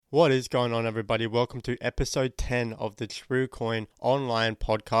What is going on, everybody? Welcome to episode 10 of the True Coin online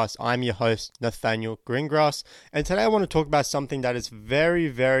podcast. I'm your host, Nathaniel Greengrass, and today I want to talk about something that is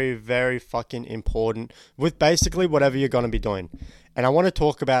very fucking important with basically whatever you're going to be doing. And I want to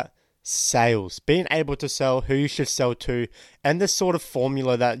talk about sales, being able to sell, who you should sell to, and this sort of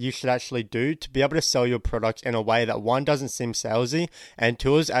formula that you should actually do to be able to sell your products in a way that one, doesn't seem salesy, and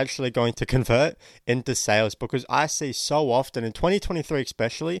two, is actually going to convert into sales. Because I see so often in 2023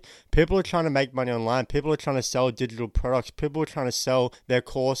 especially, people are trying to make money online, people are trying to sell digital products, people are trying to sell their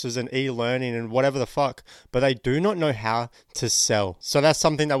courses and e-learning and whatever the fuck, but they do not know how to sell. So that's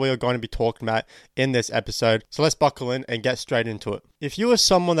something that we are going to be talking about in this episode. So let's buckle in and get straight into it. If you are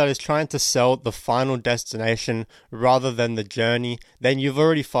someone that is trying to sell the final destination rather than the journey, then you've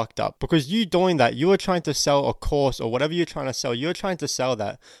already fucked up. Because you doing that, you are trying to sell a course or whatever you're trying to sell. You're trying to sell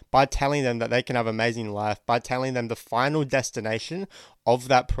that by telling them that they can have an amazing life, by telling them the final destination of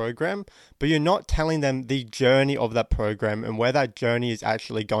that program, but you're not telling them the journey of that program and where that journey is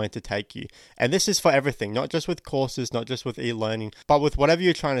actually going to take you. And this is for everything, not just with courses, not just with e-learning, but with whatever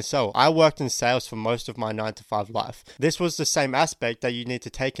you're trying to sell. I worked in sales for most of my 9-to-5 life. This was the same aspect that you need to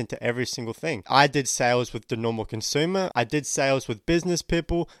take into every single thing. I did sales with the normal consumer. I did sales with business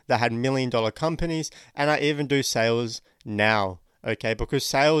people that had $1 million companies, and I even do sales now. Okay, because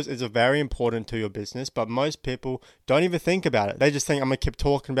sales is very important to your business, but most people don't even think about it. They just think, I'm going to keep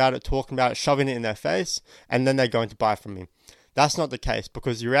talking about it, shoving it in their face, and then they're going to buy from me. That's not the case,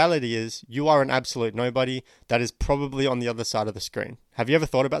 because the reality is you are an absolute nobody that is probably on the other side of the screen. Have you ever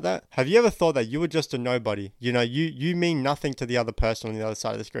thought about that? Have you ever thought that you were just a nobody? You know, you mean nothing to the other person on the other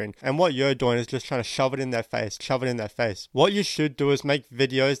side of the screen. And what you're doing is just trying to shove it in their face. What you should do is make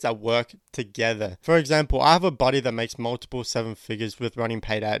videos that work together. For example, I have a buddy that makes multiple 7 figures with running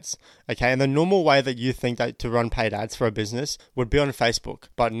paid ads. Okay, and the normal way that you think that to run paid ads for a business would be on Facebook.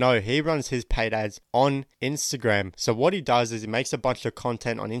 But no, he runs his paid ads on Instagram. So what he does is he makes a bunch of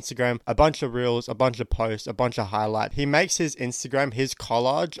content on Instagram, a bunch of reels, a bunch of posts, a bunch of highlights. He makes his Instagram his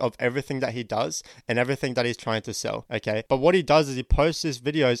collage of everything that he does and everything that he's trying to sell. Okay, but what he does is he posts his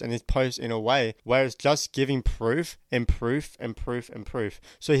videos and his posts in a way where it's just giving proof and proof and proof and proof.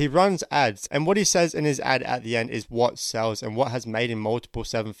 So he runs ads, and what he says in his ad at the end is what sells and what has made him multiple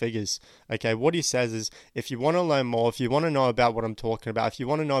 7 figures. Okay, what he says is, if you want to learn more, if you want to know about what I'm talking about, if you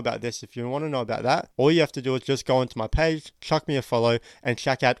want to know about this, if you want to know about that, all you have to do is just go onto my page, chuck me a follow, and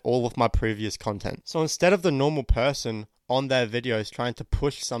check out all of my previous content. So instead of the normal person on their videos trying to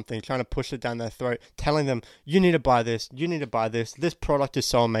push something, trying to push it down their throat, telling them, you need to buy this, this product is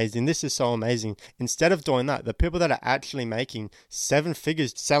so amazing, this is so amazing. Instead of doing that, the people that are actually making 7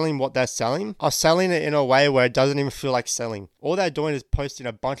 figures selling what they're selling are selling it in a way where it doesn't even feel like selling. All they're doing is posting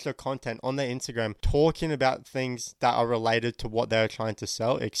a bunch of content on their Instagram, talking about things that are related to what they're trying to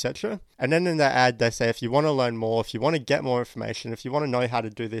sell, etc. And then in their ad, they say, if you want to learn more, if you want to get more information, if you want to know how to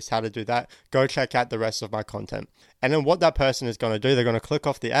do this, how to do that, go check out the rest of my content. And then what that person is going to do, they're going to click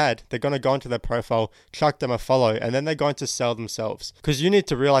off the ad, they're going to go into their profile, chuck them a follow, and then they're going to sell themselves. Because you need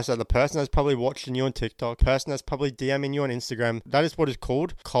to realize that the person that's probably watching you on TikTok, person that's probably DMing you on Instagram, that is what is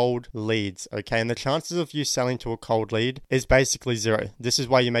called cold leads, okay? And the chances of you selling to a cold lead is basically zero. This is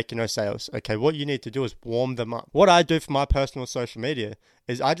why you're making no sales, okay? What you need to do is warm them up. What I do for my personal social media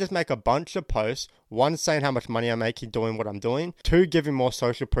is I just make a bunch of posts, 1 saying how much money I'm making doing what I'm doing, 2 giving more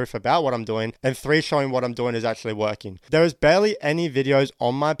social proof about what I'm doing, and 3 showing what I'm doing is actually working. There is barely any videos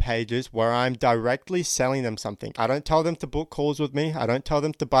on my pages where I'm directly selling them something. I don't tell them to book calls with me. I don't tell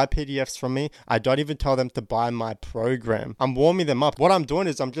them to buy PDFs from me. I don't even tell them to buy my program. I'm warming them up. What I'm doing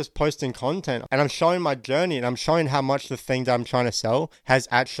is I'm just posting content and I'm showing my journey and I'm showing how much the thing that I'm trying to sell has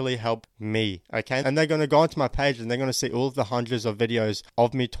actually helped me, okay? And they're going to go onto my page and they're going to see all of the hundreds of videos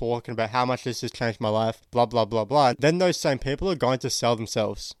of me talking about how much this has changed my life, blah, blah, blah, blah. Then those same people are going to sell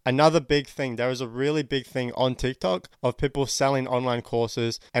themselves. Another big thing, there is a really big thing on TikTok of people selling online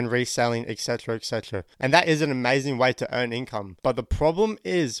courses and reselling, etc., etc. And that is an amazing way to earn income. But the problem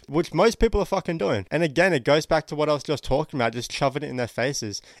is, which most people are fucking doing, and again, it goes back to what I was just talking about, just shoving it in their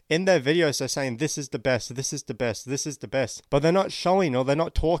faces. In their videos, they're saying, this is the best, this is the best, this is the best. But they're not showing or they're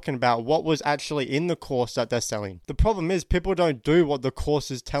not talking about what was actually in the course that they're selling. The problem is people don't do what the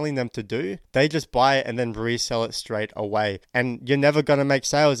course is telling them to do. They just just buy it and then resell it straight away. And you're never going to make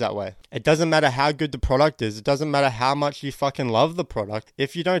sales that way. It doesn't matter how good the product is. It doesn't matter how much you fucking love the product.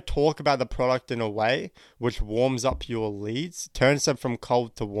 If you don't talk about the product in a way which warms up your leads, turns them from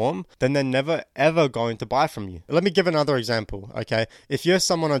cold to warm, then they're never ever going to buy from you. Let me give another example, okay? If you're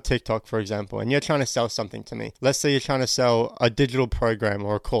someone on TikTok, for example, and you're trying to sell something to me, let's say you're trying to sell a digital program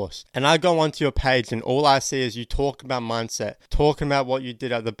or a course, and I go onto your page and all I see is you talking about mindset, talking about what you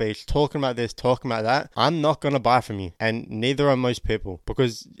did at the beach, talking about this, talking about that, I'm not going to buy from you. And neither are most people,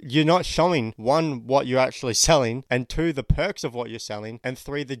 because you're not showing, one, what you're actually selling, and two, the perks of what you're selling, and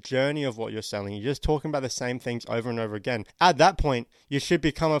three, the journey of what you're selling. You're just talking about the same things over and over again. At that point, you should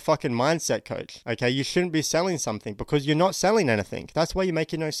become a fucking mindset coach, okay? You shouldn't be selling something because you're not selling anything. That's why you're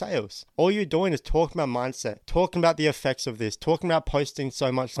making no sales. All you're doing is talking about mindset, talking about the effects of this, talking about posting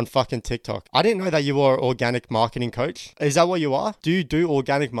so much on fucking TikTok. I didn't know that you were an organic marketing coach. Is that what you are? Do you do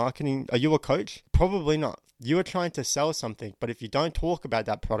organic marketing? Are you a coach? Probably not. You are trying to sell something, but if you don't talk about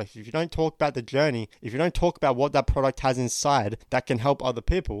that product, if you don't talk about the journey, if you don't talk about what that product has inside that can help other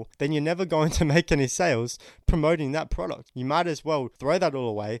people, then you're never going to make any sales promoting that product. You might as well throw that all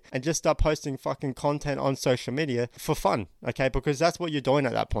away and just start posting fucking content on social media for fun, okay? Because that's what you're doing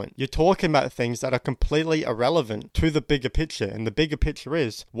at that point. You're talking about things that are completely irrelevant to the bigger picture, and the bigger picture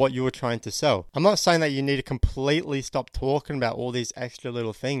is what you were trying to sell. I'm not saying that you need to completely stop talking about all these extra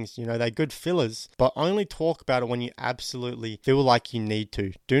little things, you know, they're good fillers, but only talk about it when you absolutely feel like you need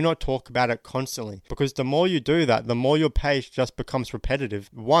to. Do not talk about it constantly, because the more you do that, the more your page just becomes repetitive.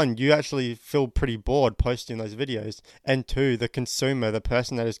 One, you actually feel pretty bored posting those videos, and two, the consumer, the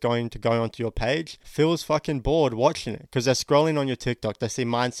person that is going to go onto your page, feels fucking bored watching it because they're scrolling on your TikTok. They see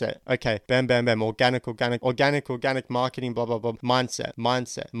mindset. Okay, bam, bam, bam, organic marketing, blah, blah, blah,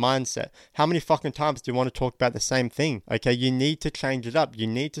 mindset. How many fucking times do you want to talk about the same thing? Okay, you need to change it up. You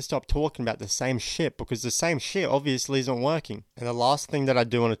need to stop talking about the same shit, because the same shit obviously isn't working. And the last thing that I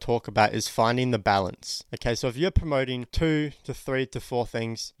do want to talk about is finding the balance. Okay, so if you're promoting 2 to 3 to 4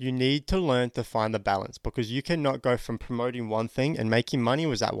 things, you need to learn to find the balance, because you cannot go from promoting one thing and making money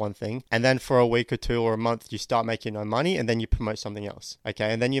with that one thing, and then for a week or two or a month you start making no money, and then you promote something else.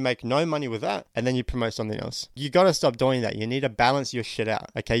 Okay, and then you make no money with that, and then you promote something else. You got to stop doing that. You need to balance your shit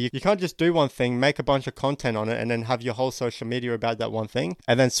out. Okay, you can't just do one thing, make a bunch of content on it, and then have your whole social media about that one thing,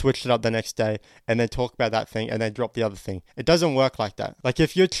 and then switch it up the next day, and then talk about that thing, and then drop the other thing. It doesn't work like that. Like,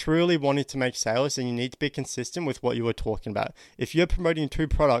 if you're truly wanting to make sales, then you need to be consistent with what you were talking about. If you're promoting 2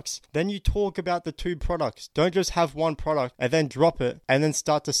 products, then you talk about the 2 products. Don't just have one product and then drop it and then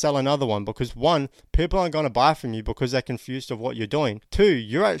start to sell another one, because one, people aren't going to buy from you because they're confused of what you're doing. 2,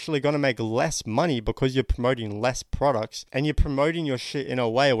 you're actually going to make less money because you're promoting less products and you're promoting your shit in a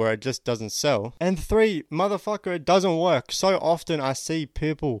way where it just doesn't sell. And 3, motherfucker, it doesn't work. So often I see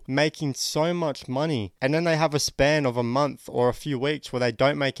people making so much money and then they have a span of a month or a few weeks where they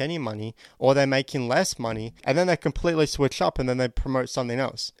don't make any money, or they're making less money, and then they completely switch up and then they promote something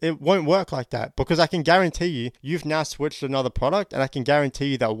else. It won't work like that, because I can guarantee you, you've now switched to another product, and I can guarantee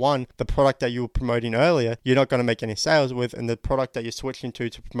you that one, the product that you were promoting earlier, you're not going to make any sales with, and the product that you're switching to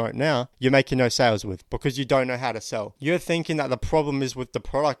promote now, you're making no sales with, because you don't know how to sell. You're thinking that the problem is with the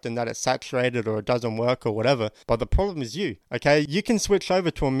product and that it's saturated or it doesn't work or whatever, but the problem is you, okay? You can switch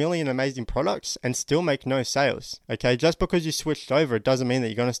over to a million amazing products and still make no sales, okay? Just because you switched over, it doesn't mean that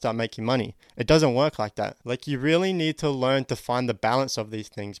you're going to start making money. It doesn't work like that. Like, you really need to learn to find the balance of these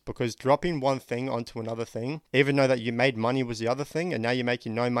things, because dropping one thing onto another thing, even though that you made money with the other thing and now you're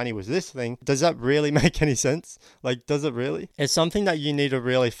making no money with this thing, does that really make any sense? Like, does it really? It's something that you need to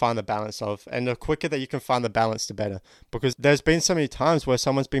really find the balance of, and the quicker that you can find the balance, the better, because there's been so many times where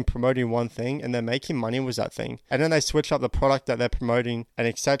someone's been promoting one thing and they're making money with that thing, and then they switch up the product that they're promoting and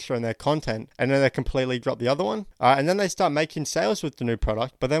etc. and their content, and then they completely drop the other one, and then they start making sales with the new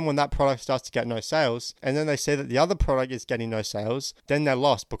product, but then when that product starts to get no sales, and then they see that the other product is getting no sales, then they're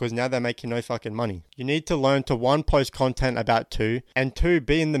lost, because now they're making no fucking money. You need to learn to, one, post content about 2, and 2,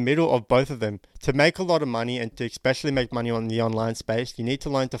 be in the middle of both of them. To make a lot of money, and to especially make money on the online space, you need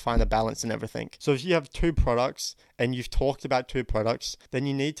to learn to find a balance in everything. So if you have 2 products and you've talked about 2 products, then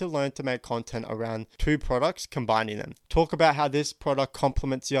you need to learn to make content around 2 products, combining them. Talk about how this product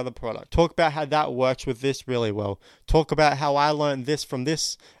complements the other product. Talk about how that works with this really well. Talk about how I learned this from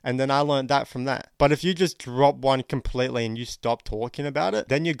this, and then I learned that from that. But if you just drop one completely and you stop talking about it,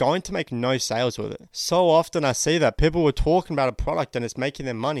 then you're going to make no sales with it. So often I see that people were talking about a product and it's making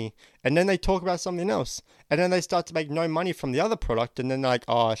them money, and then they talk about something else, and then they start to make no money from the other product, and then they're like,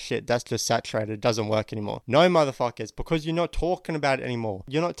 oh shit, that's just saturated, it doesn't work anymore. No, motherfuckers, because you're not talking about it anymore.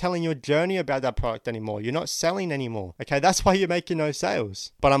 You're not telling your journey about that product anymore. You're not selling anymore. Okay, that's why you're making no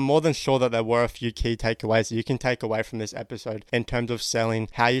sales. But I'm more than sure that there were a few key takeaways that you can take away from this episode in terms of selling,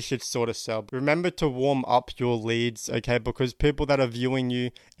 how you should sort of sell. Remember to warm up your leads, okay, because people that are viewing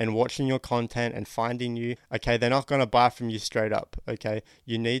you and watching your content and finding you, okay, they're not going to buy from you straight up, okay?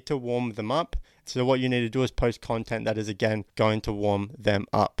 You need to warm them up. So what you need to do is post content that is, again, going to warm them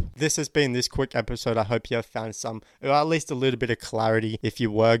up. This has been this quick episode. I hope you have found some, or at least a little bit of clarity if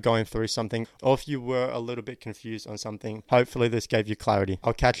you were going through something, or if you were a little bit confused on something. Hopefully this gave you clarity.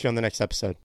 I'll catch you on the next episode.